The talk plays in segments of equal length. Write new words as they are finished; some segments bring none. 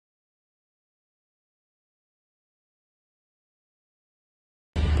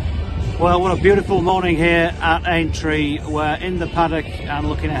Well, what a beautiful morning here at Aintree. We're in the paddock and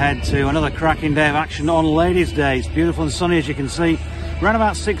looking ahead to another cracking day of action on Ladies' Day. It's beautiful and sunny, as you can see. Around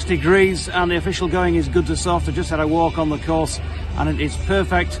about 6 degrees, and the official going is good to soft. I just had a walk on the course and it is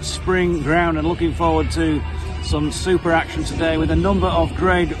perfect spring ground, and looking forward to some super action today with a number of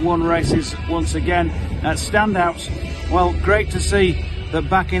Grade 1 races once again. Standouts, well, great to see that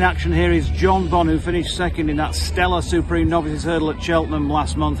back in action here is John Bonn, who finished second in that stellar Supreme Novices Hurdle at Cheltenham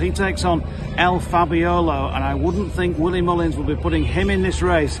last month. He takes on El Fabiolo, and I wouldn't think Willie Mullins would be putting him in this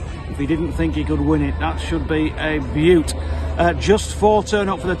race if he didn't think he could win it. That should be a beaut. Just 4 turn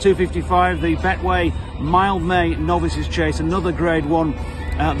up for the 255, the Betway Mild May Novices Chase, another Grade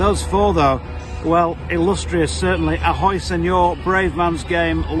 1. Those 4 though, well, illustrious certainly. Ahoy Senor, Brave Man's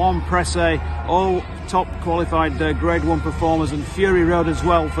Game, L'Homme Presse, all top qualified Grade 1 performers, and Fury Road as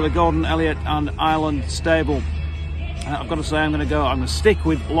well for the Gordon Elliott and Ireland stable. I've got to say I'm going to stick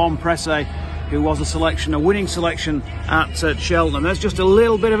with L'Homme Presse, who was a winning selection at Cheltenham. There's just a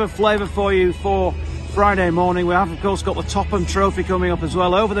little bit of a flavour for you for Friday morning. We have of course got the Topham Trophy coming up as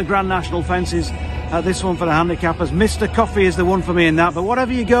well, over the Grand National fences. This one for the handicappers. Mr. Coffee is the one for me in that, but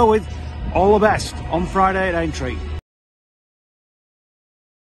whatever you go with, all the best on Friday at Aintree.